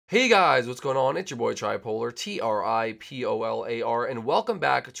Hey guys, what's going on? It's your boy Tripolar, Tripolar, and welcome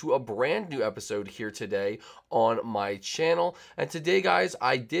back to a brand new episode here today on my channel. And today, guys,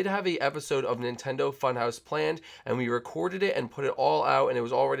 I did have a episode of Nintendo Funhouse planned, and we recorded it and put it all out, and it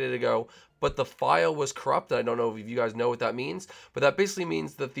was all ready to go. But the file was corrupt. I don't know if you guys know what that means, but that basically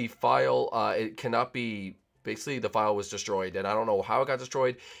means that the file it cannot be. Basically, the file was destroyed, and I don't know how it got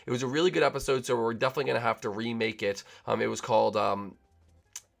destroyed. It was a really good episode, so we're definitely gonna have to remake it. It was called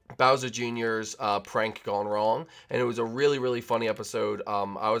Bowser Jr.'s prank gone wrong, and it was a really funny episode.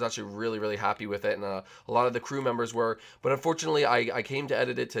 I was actually really happy with it, and a lot of the crew members were, but unfortunately I came to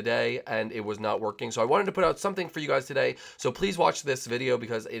edit it today and it was not working, so I wanted to put out something for you guys today. So please watch this video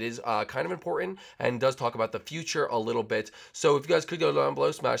because it is kind of important and does talk about the future a little bit. So if you guys could go down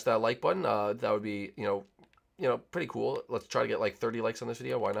below, smash that like button, that would be pretty cool. Let's try to get like 30 likes on this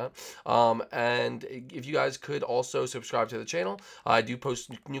video. Why not? And if you guys could also subscribe to the channel. I do post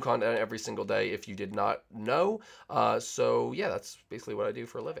new content every single day if you did not know. So yeah, that's basically what I do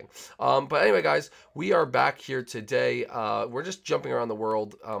for a living. But anyway, guys, we are back here today. We're just jumping around the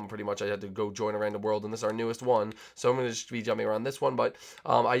world. Pretty much I had to go join a random world, and this is our newest one. So I'm going to just be jumping around this one. But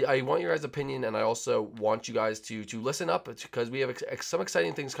I want your guys' opinion, and I also want you guys to listen up because we have some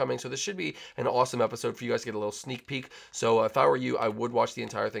exciting things coming. So this should be an awesome episode for you guys to get a little sneak peek. So if I were you, I would watch the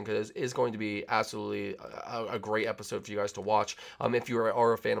entire thing because it is going to be absolutely a great episode for you guys to watch. If you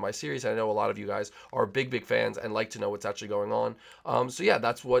are a fan of my series, I know a lot of you guys are big fans and like to know what's actually going on. So yeah,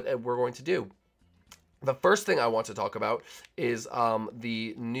 that's what we're going to do. The first thing I want to talk about is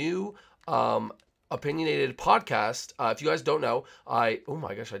the new opinionated podcast. If you guys don't know, oh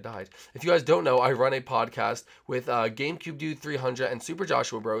my gosh, I died. If you guys don't know, I run a podcast with GameCube Dude 300 and Super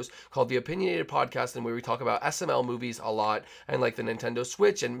Joshua Bros called the Opinionated Podcast, and where we talk about SML movies a lot and like the Nintendo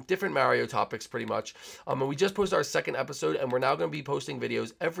Switch and different Mario topics pretty much. And we just posted our second episode, and we're now going to be posting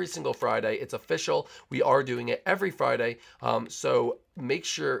videos every single Friday. It's official. We are doing it every Friday. So make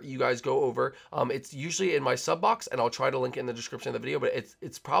sure you guys go over. It's usually in my sub box, and I'll try to link it in the description of the video, but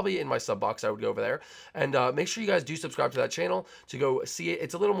it's probably in my sub box. I would go over there, and make sure you guys do subscribe to that channel to go see it.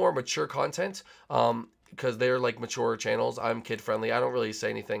 It's a little more mature content, because they're like mature channels. I'm kid friendly. I don't really say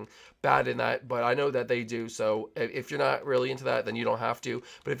anything bad in that, but I know that they do. So if you're not really into that, then you don't have to.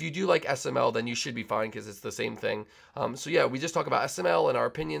 But if you do like SML, then you should be fine because it's the same thing. So yeah, we just talk about SML and our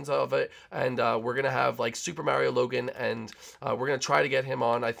opinions of it, and we're gonna have like Super Mario Logan, and we're gonna try to get him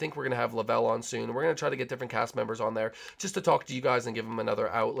on. I think we're gonna have Lavelle on soon. We're gonna try to get different cast members on there just to talk to you guys and give them another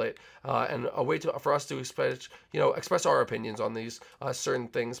outlet and a way for us to express our opinions on these certain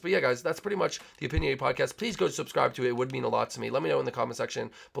things. But yeah, guys, that's pretty much the Opinionated Podcast. Please go subscribe to it. It would mean a lot to me. Let me know in the comment section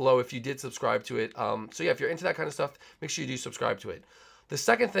below if you did subscribe to it. So yeah, if you're into that kind of stuff, make sure you do subscribe to it. The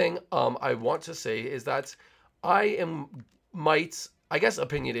second thing I want to say is that I guess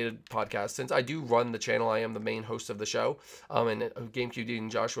opinionated podcast, since I do run the channel. I am the main host of the show, and GameCube Dude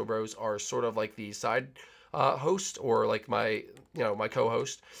and Joshua Bros are sort of like the side host, or like my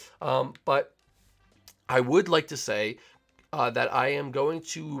co-host. But I would like to say that I am going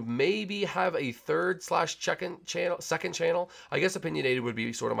to maybe have a second channel. I guess Opinionated would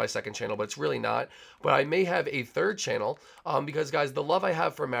be sort of my second channel, but it's really not. But I may have a third channel because, guys, the love I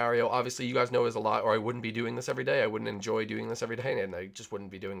have for Mario, obviously you guys know, is a lot, or I wouldn't be doing this every day. I wouldn't enjoy doing this every day, and I just wouldn't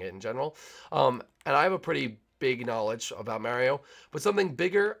be doing it in general. And I have a pretty big knowledge about Mario, but something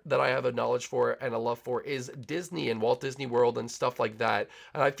bigger that I have a knowledge for and a love for is Disney and Walt Disney World and stuff like that.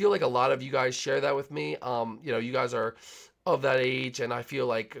 And I feel like a lot of you guys share that with me. You guys are of that age, and I feel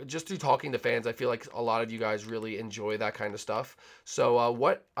like just through talking to fans, I feel like a lot of you guys really enjoy that kind of stuff. So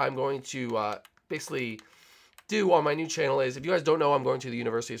what I'm going to basically do on my new channel is, if you guys don't know, I'm going to the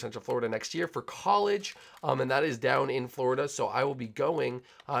University of Central Florida next year for college, and that is down in Florida. So I will be going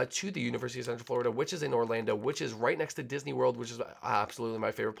to the University of Central Florida, which is in Orlando, which is right next to Disney World, which is absolutely my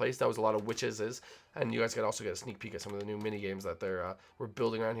favorite place. That was a lot of witches, and you guys can also get a sneak peek at some of the new mini games that we're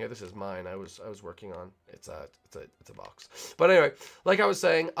building around here. This is mine. I was working on. It's a box. But anyway, like I was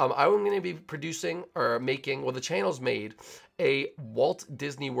saying, I'm going to be producing or making. Well, the channel's made a Walt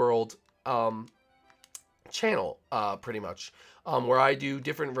Disney World channel, pretty much, where I do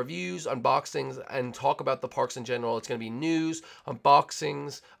different reviews, unboxings, and talk about the parks in general. It's going to be news,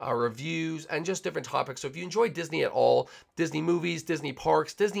 unboxings, reviews, and just different topics. So if you enjoy Disney at all, Disney movies, Disney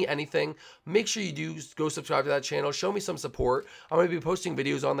parks, Disney anything, make sure you do go subscribe to that channel. Show me some support. I'm going to be posting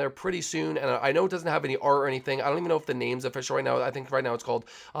videos on there pretty soon, and I know it doesn't have any art or anything. I don't even know if the name's official right now. I think right now it's called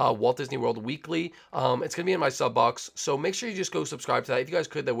Walt Disney World Weekly. It's going to be in my sub box, so make sure you just go subscribe to that. If you guys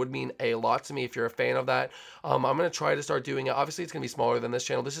could, that would mean a lot to me if you're a fan of that. I'm going to try to start doing it. Obviously, obviously it's going to be smaller than this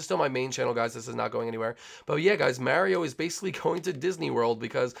channel. This is still my main channel, guys. This is not going anywhere. But yeah, guys, Mario is basically going to Disney World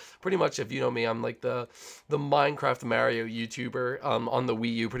because pretty much, if you know me, I'm like the Minecraft Mario YouTuber on the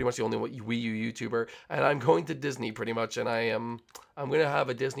Wii U, pretty much the only Wii U YouTuber, and I'm going to Disney pretty much, and I'm going to have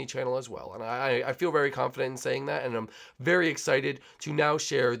a Disney channel as well, and I feel very confident in saying that, and I'm very excited to now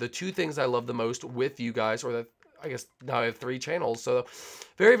share the 2 things I love the most with you guys, or that I guess now I have 3 channels, so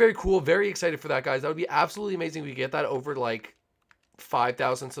very, very cool, very excited for that, guys. That would be absolutely amazing if we get that over like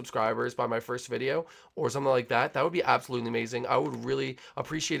 5,000 subscribers by my first video or something like that. That would be absolutely amazing. I would really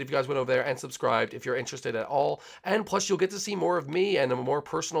appreciate if you guys went over there and subscribed if you're interested at all. And plus, you'll get to see more of me and a more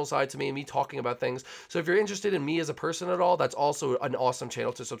personal side to me and me talking about things. So if you're interested in me as a person at all, that's also an awesome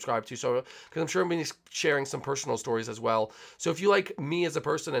channel to subscribe to. So because I'm sure I'm going to be sharing some personal stories as well. So if you like me as a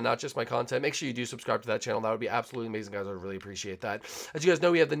person and not just my content, make sure you do subscribe to that channel. That would be absolutely amazing, guys. I would really appreciate that. As you guys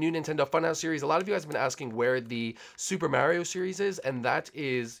know, we have the new Nintendo Funhouse series. A lot of you guys have been asking where the Super Mario series is, and that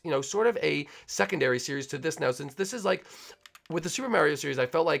is, you know, sort of a secondary series to this now, since this is like, with the Super Mario series, I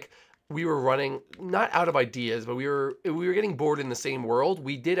felt like we were running, not out of ideas, but we were getting bored in the same world.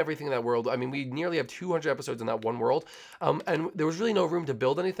 We did everything in that world. I mean, we nearly have 200 episodes in that one world, and there was really no room to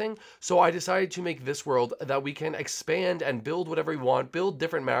build anything, so I decided to make this world that we can expand and build whatever we want, build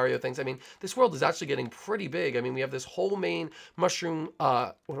different Mario things. I mean, this world is actually getting pretty big. I mean, we have this whole main mushroom,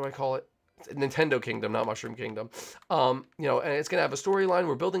 what do I call it? Nintendo Kingdom, not Mushroom Kingdom. You know, and it's gonna have a storyline.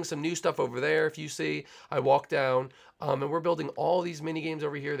 We're building some new stuff over there. If you see, I walk down, and we're building all these mini games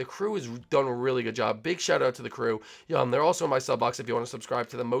over here. The crew has done a really good job. Big shout out to the crew. They're also in my sub box if you want to subscribe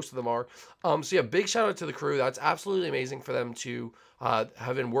to them. Most of them are. So yeah, big shout out to the crew. That's absolutely amazing for them to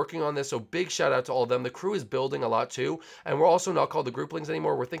have been working on this. So big shout out to all of them. The crew is building a lot too, and we're also not called the Grouplings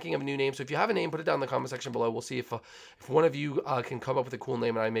anymore. We're thinking of a new name. So if you have a name, put it down in the comment section below. We'll see if one of you can come up with a cool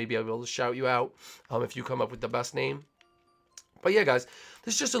name, and I may be able to shout you out if you come up with the best name. But yeah, guys,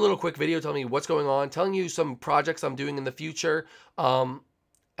 this is just a little quick video telling me what's going on, telling you some projects I'm doing in the future,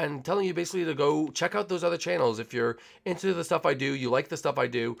 and telling you basically to go check out those other channels. If you're into the stuff I do, you like the stuff I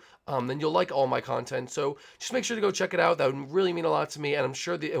do, then you'll like all my content. So just make sure to go check it out. That would really mean a lot to me, and I'm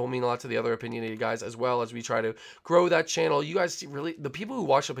sure that it will mean a lot to the other opinionated guys as well as we try to grow that channel. You guys really, the people who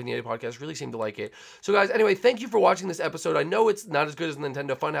watch Opinionated Podcast really seem to like it. So guys, anyway, thank you for watching this episode. I know it's not as good as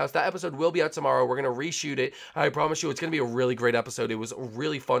Nintendo Funhouse. That episode will be out tomorrow. We're going to reshoot it. I promise you it's going to be a really great episode. It was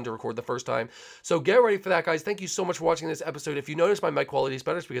really fun to record the first time. So get ready for that, guys. Thank you so much for watching this episode. If you notice my mic quality is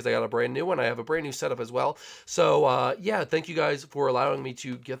better, it's because I got a brand new one. I have a brand new setup as well. So yeah, thank you guys for allowing me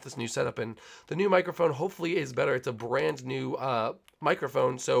to get this new setup, and the new microphone hopefully is better. It's a brand new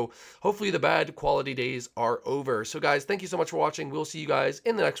microphone, so hopefully the bad quality days are over. So guys, thank you so much for watching. We'll see you guys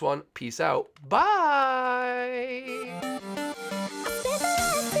in the next one. Peace out. Bye.